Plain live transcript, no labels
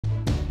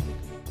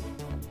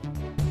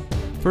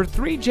For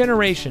 3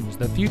 generations,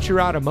 the Future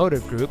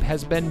Automotive Group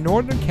has been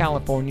Northern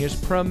California's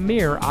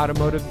premier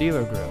automotive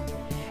dealer group.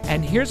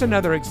 And here's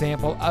another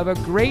example of a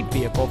great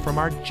vehicle from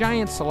our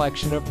giant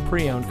selection of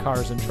pre-owned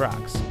cars and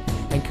trucks.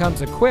 And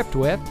comes equipped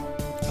with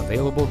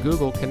available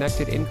Google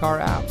connected in-car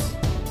apps,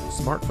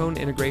 smartphone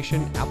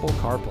integration Apple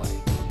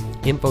CarPlay,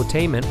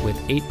 infotainment with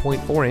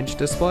 8.4-inch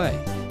display,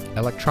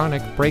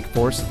 electronic brake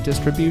force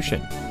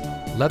distribution,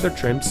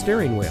 leather-trimmed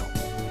steering wheel,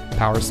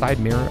 power side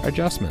mirror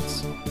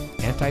adjustments,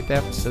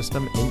 anti-theft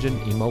system engine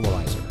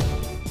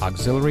immobilizer,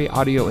 auxiliary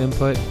audio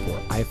input for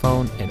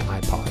iPhone and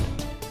iPod,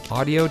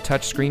 audio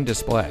touchscreen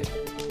display,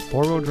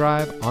 4-wheel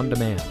drive on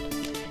demand,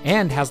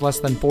 and has less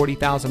than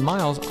 40,000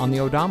 miles on the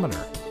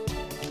odometer.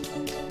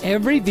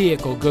 Every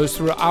vehicle goes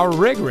through our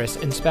rigorous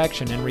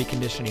inspection and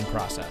reconditioning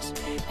process.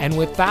 And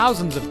with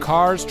thousands of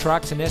cars,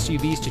 trucks, and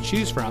SUVs to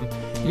choose from,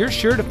 you're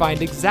sure to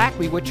find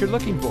exactly what you're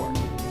looking for.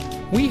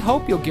 We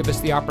hope you'll give us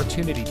the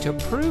opportunity to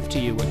prove to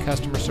you what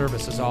customer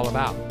service is all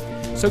about.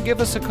 So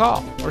give us a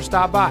call or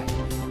stop by.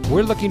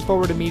 We're looking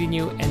forward to meeting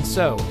you, and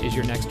so is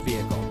your next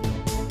vehicle.